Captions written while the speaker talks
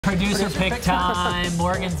Producer pick time.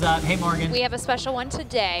 Morgan's up. Hey, Morgan. We have a special one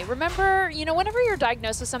today. Remember, whenever you're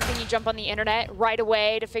diagnosed with something, you jump on the internet right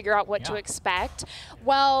away to figure out what to expect.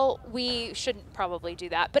 Well, we shouldn't probably do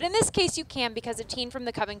that. But in this case, you can, because a teen from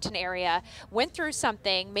the Covington area went through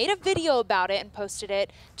something, made a video about it, and posted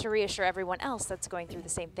it to reassure everyone else that's going through the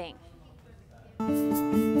same thing.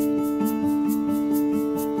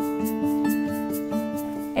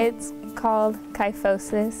 It's called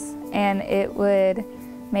Kyphosis, and it would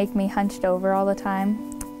make me hunched over all the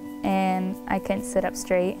time, and I couldn't sit up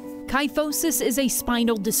straight. Kyphosis is a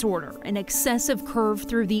spinal disorder, an excessive curve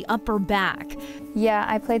through the upper back. Yeah,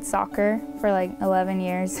 I played soccer for like 11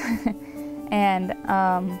 years, and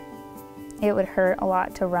it would hurt a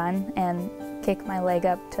lot to run and kick my leg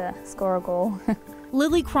up to score a goal.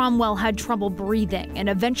 Lily Cromwell had trouble breathing, and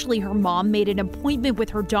eventually her mom made an appointment with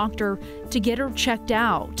her doctor to get her checked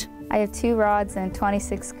out. I have 2 rods and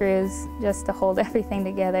 26 screws just to hold everything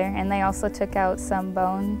together, and they also took out some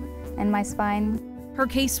bone in my spine. Her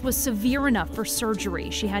case was severe enough for surgery.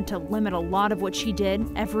 She had to limit a lot of what she did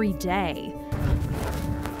every day,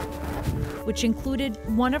 which included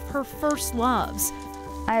one of her first loves.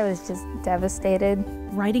 I was just devastated.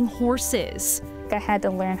 Riding horses. I had to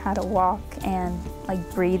learn how to walk and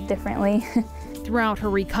breathe differently. Throughout her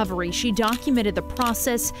recovery, she documented the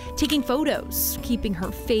process, taking photos, keeping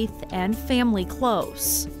her faith and family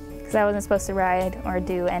close. Because I wasn't supposed to ride or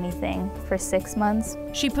do anything for 6 months.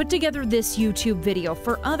 She put together this YouTube video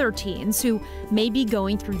for other teens who may be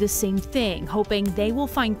going through the same thing, hoping they will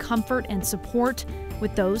find comfort and support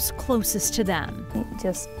with those closest to them.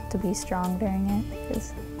 Just to be strong during it,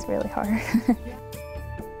 because it's really hard.